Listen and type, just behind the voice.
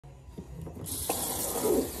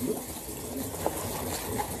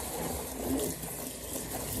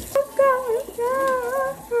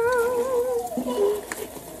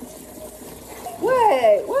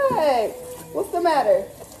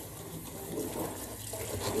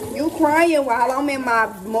crying while I'm in my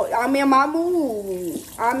mood.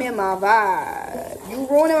 I'm in my vibe. You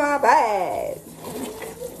ruining my vibe.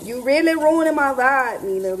 You really ruining my vibe,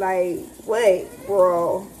 Nina. Like, what,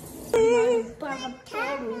 bro?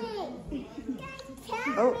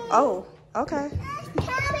 Oh, okay.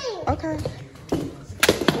 Okay.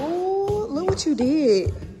 Oh, look what you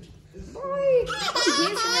did.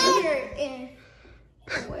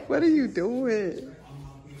 What are you doing?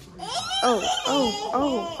 Oh.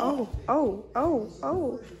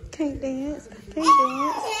 Can't dance.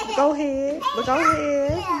 Go ahead.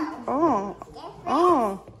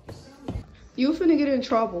 You finna get in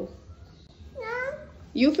trouble. No.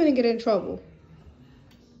 You finna get in trouble.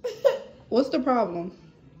 What's the problem?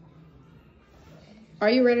 Are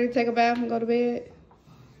you ready to take a bath and go to bed?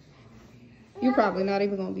 No. You're probably not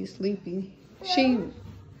even gonna be sleepy. No. She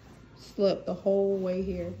slept the whole way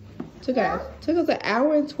here. Took us an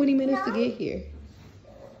hour and 20 minutes to get here.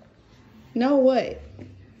 No, what?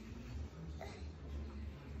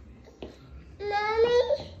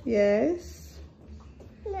 Mommy? Yes?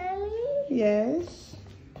 Mommy? Yes?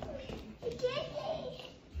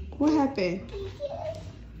 What happened?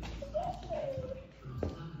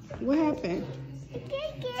 What happened?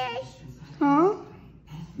 Huh?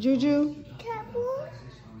 Juju?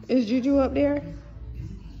 Is Juju up there?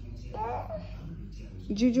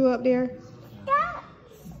 Juju up there?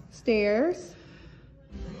 Stairs.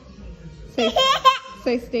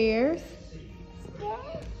 Say stairs.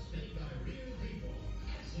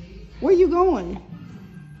 Where you going?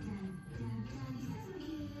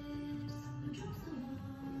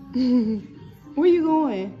 Where you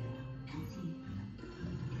going?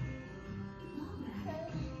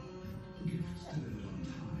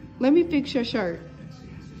 Let me fix your shirt.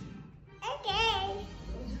 Okay.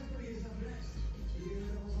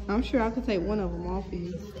 I'm sure I could take one of them off of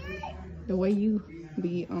you. The way you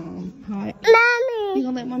be hot. Mommy. You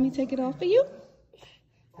gonna let mommy take it off for you?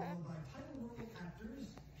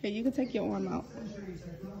 Here, you can take your arm out.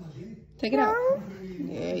 Take it out.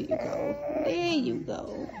 There you go. There you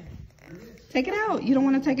go. Take it out. You don't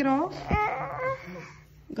want to take it off?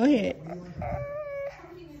 Go ahead.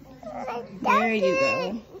 There you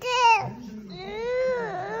go.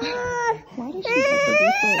 Why does she have to be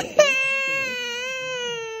so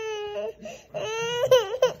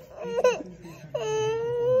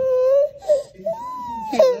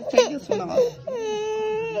Here, let's take this one off.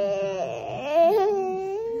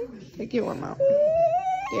 Take your arm out.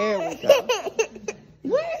 There we go.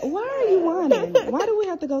 Why are you whining? Why do we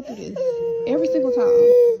have to go through this every single time?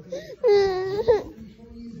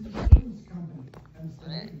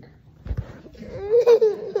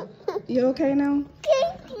 You okay now?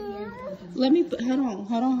 Let me put, hold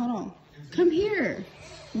on. Come here.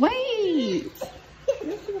 Wait.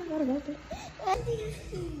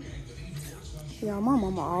 Yeah, my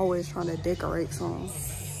mama always trying to decorate something.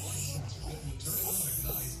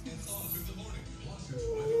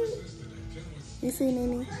 You see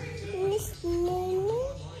Nene? You see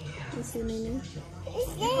Nene? You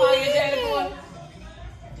call your daddy boy?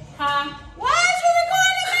 Huh? Why is you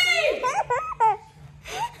recording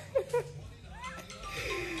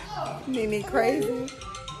me? Nene crazy.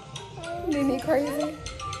 Nene crazy.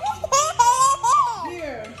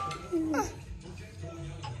 Here.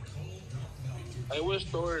 Hey, what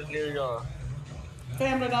store is near y'all?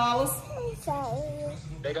 Family Dollars.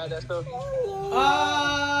 They got that stuff?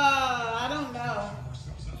 I don't know.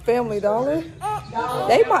 Family Dollar?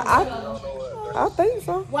 They might. I think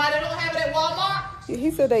so. Why they don't have it at Walmart?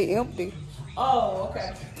 He said they empty. Oh,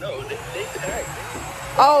 okay. No, they packed.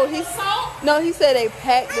 Oh, he said they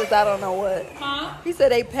packed us. I don't know what. Huh? He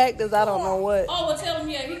said they packed us. I don't know what. Oh, well, tell him,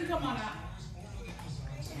 yeah, he can come on out.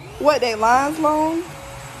 What, they lines long?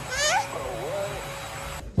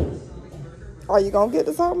 Are you gonna get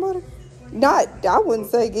the salt butter? Not, I wouldn't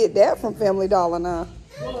say get that from Family Dollar now.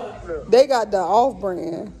 What? They got the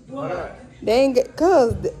off-brand. What? They ain't get,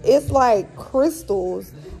 cause it's like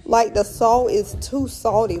crystals. Like the salt is too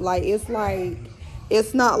salty. Like it's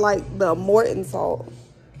not like the Morton salt.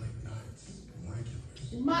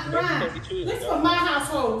 This for my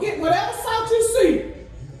household. Get whatever salt you see.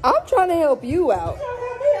 I'm trying to help you out.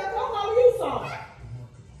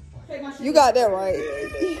 You got that right.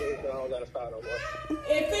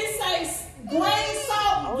 If it says grain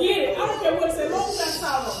salt, get it. I don't care what it says. Long that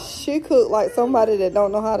salt on it. She cook like somebody that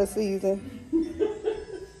don't know how to season.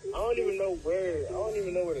 I don't even know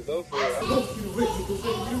where to go for it.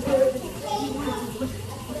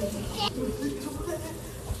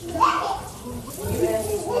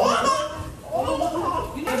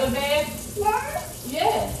 You know the bag?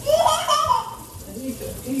 Yes.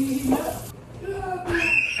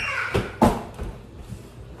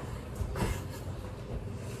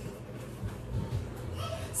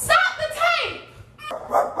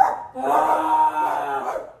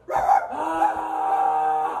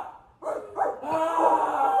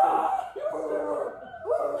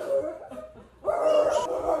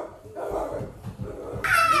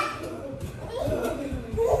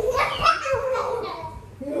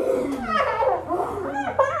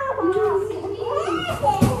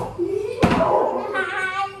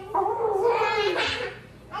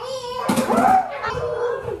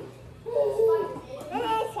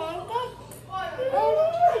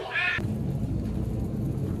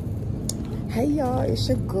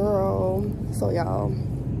 your girl. So y'all,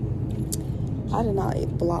 I did not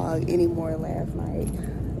vlog anymore last night.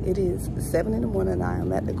 It is 7 in the morning and I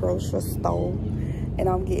am at the grocery store and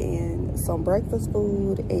I'm getting some breakfast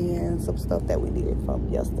food and some stuff that we needed from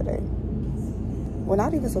yesterday. Well,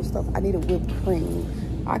 not even some stuff, I needed whipped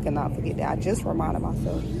cream. I cannot forget that, I just reminded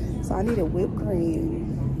myself. So I needed whipped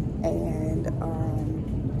cream and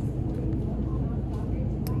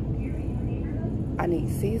I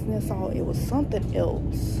need seasoning salt. It was something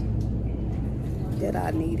else that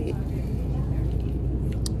I needed.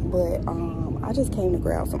 But I just came to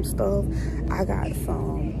grab some stuff. I got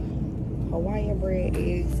some Hawaiian bread,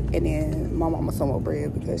 eggs, and then my mama some more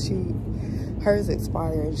bread because hers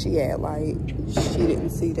expired. She had she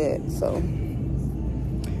didn't see that, so.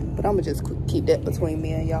 But I'm gonna just keep that between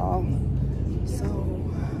me and y'all. So,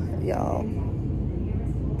 y'all,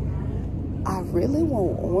 I really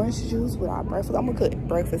want orange juice with our breakfast. I'm gonna cook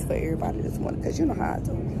breakfast for everybody this morning because you know how I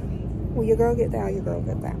do. When your girl get down, your girl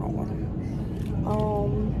get down.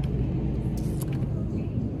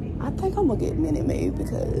 I think I'm gonna get Minute Maid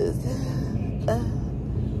because I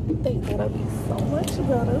think that'll be so much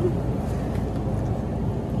better.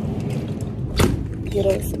 Get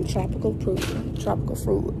us some tropical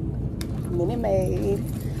fruit, Minute Maid,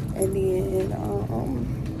 and then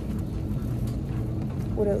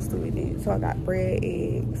what else do we need? So I got bread,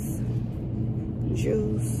 eggs,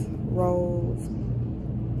 juice, rolls.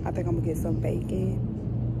 I think I'm gonna get some bacon.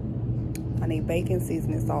 I need bacon,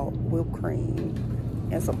 seasoning salt, whipped cream,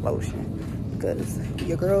 and some lotion because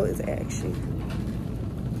your girl is ashy.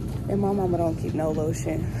 And my mama don't keep no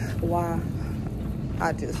lotion. Why?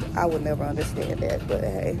 I would never understand that, but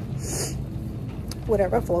hey,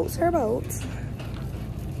 whatever floats her boat.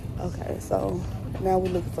 Okay, so now we're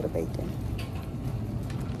looking for the bacon.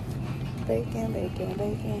 Bacon, bacon,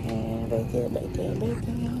 bacon, bacon, bacon, bacon,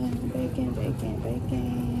 bacon, bacon,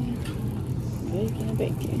 bacon, bacon,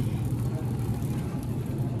 bacon.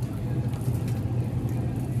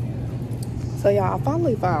 So y'all, I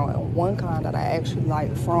finally found one kind that I actually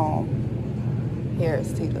like from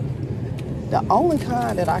Harris Teeter. The only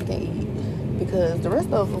kind that I can eat because the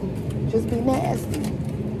rest of them just be nasty.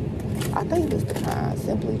 I think this the kind,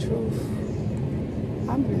 Simply Truth.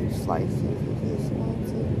 I'm gonna do slices of this one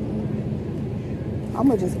too. I'm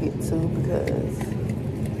gonna just get 2 because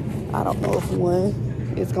I don't know if one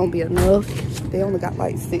is gonna be enough. They only got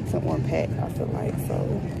like 6 in one pack, I feel like,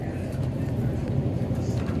 so.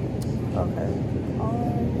 Okay,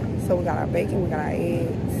 so we got our bacon, we got our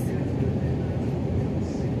eggs,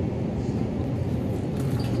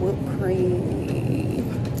 whipped cream.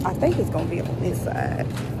 I think it's gonna be on this side.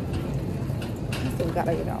 So we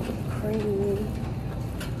gotta get our whipped cream.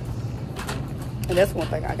 And that's one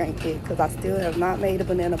thing I can't get because I still have not made a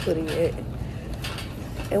banana pudding yet.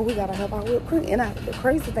 And we gotta have our whipped cream. And the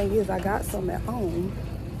crazy thing is I got some at home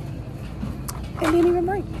and didn't even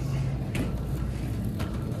break it.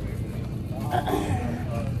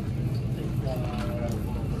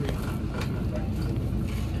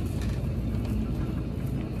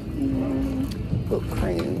 Whipped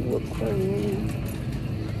cream.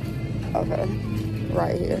 Okay,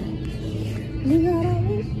 right here. We got our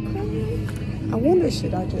whipped cream. I wonder,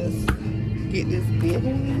 should I just get this big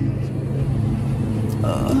one?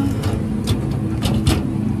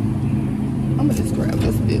 I'm gonna just grab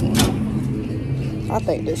this big one. I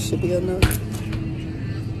think this should be enough.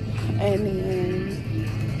 And then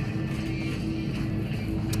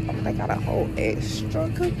I got a whole extra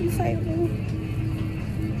cookie table.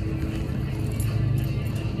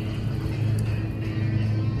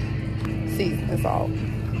 Seasoning salt.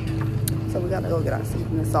 So we gotta go get our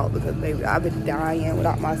seasoning salt because baby, I've been dying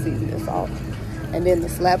without my seasoning salt. And then the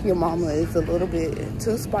Slap Your Mama is a little bit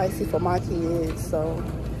too spicy for my kids, so.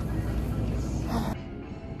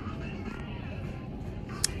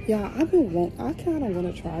 Yeah, I kind of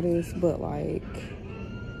want to try this, but like,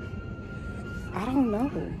 I don't know.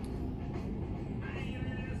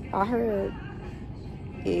 I heard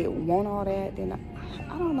it won't all that, then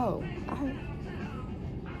I don't know.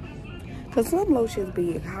 Cause some lotions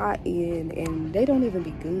be hot and they don't even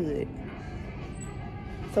be good.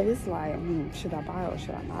 So it's like, should I buy it or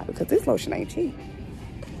should I not? Because this lotion ain't cheap.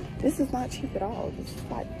 This is not cheap at all. This is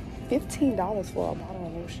like $15 for a bottle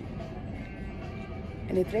of lotion.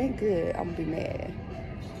 And if it ain't good, I'm gonna be mad.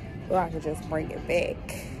 Or I could just bring it back.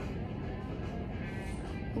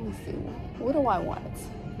 Let me see. What do I want?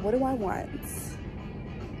 What do I want?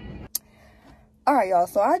 All right, y'all.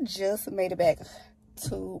 So I just made it back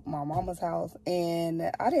to my mama's house, and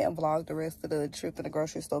I didn't vlog the rest of the trip to the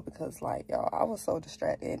grocery store because, like, y'all, I was so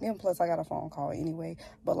distracted. And then plus I got a phone call anyway.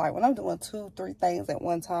 But like when I'm doing 2-3 things at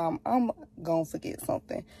one time, I'm gonna forget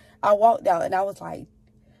something. I walked out and I was like,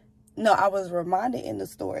 no, I was reminded in the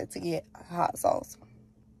store to get hot sauce.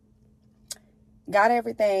 Got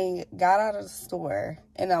everything, got out of the store,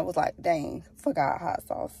 and I was like, dang, forgot hot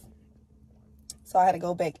sauce. So I had to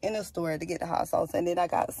go back in the store to get the hot sauce. And then I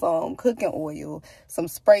got some cooking oil, some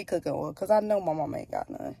spray cooking oil, because I know my mama ain't got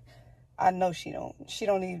none. I know she don't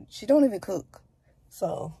even cook.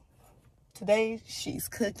 So today she's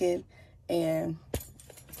cooking, and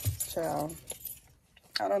child,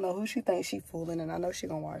 I don't know who she thinks she fooling, and I know she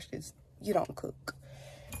gonna watch this. You don't cook.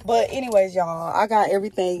 But anyways, y'all, I got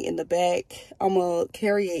everything in the back. I'm gonna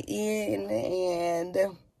carry it in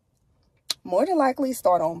and more than likely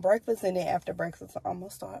start on breakfast, and then after breakfast I'm gonna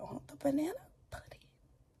start on the banana pudding.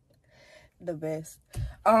 The best.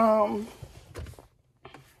 But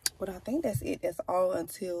I think that's it. That's all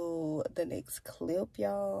until the next clip,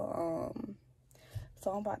 y'all. So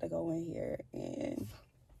I'm about to go in here and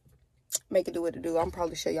make it do what it do. I'm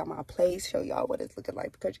probably show y'all my place, show y'all what it's looking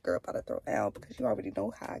like, because your girl about to throw down, because you already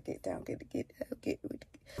know how I get down, get.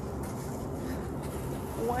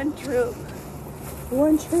 One trip.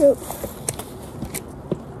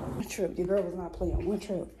 Your girl was not playing. One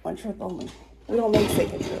trip only. We don't make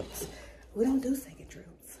second trips. We don't do second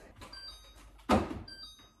trips.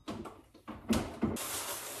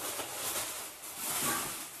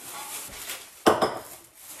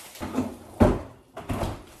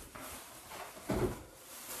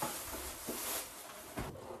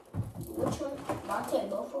 Which one? I'll take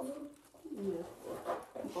both of them. Yeah,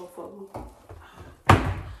 both of them.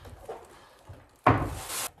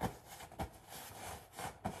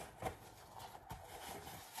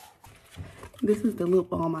 This is the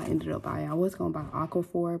lip balm I ended up buying. I was gonna buy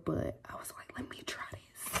Aquaphor, but I was like, let me try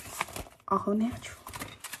this. All natural.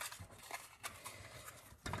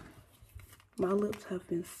 My lips have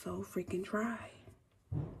been so freaking dry.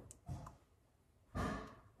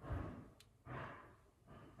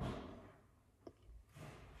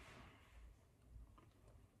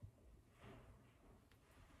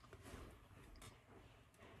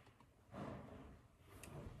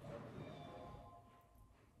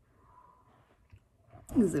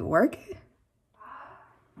 Is it working?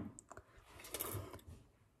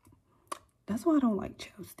 That's why I don't like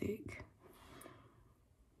chapstick.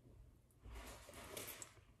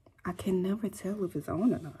 I can never tell if it's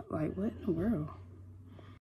on or not. Like, what in the world?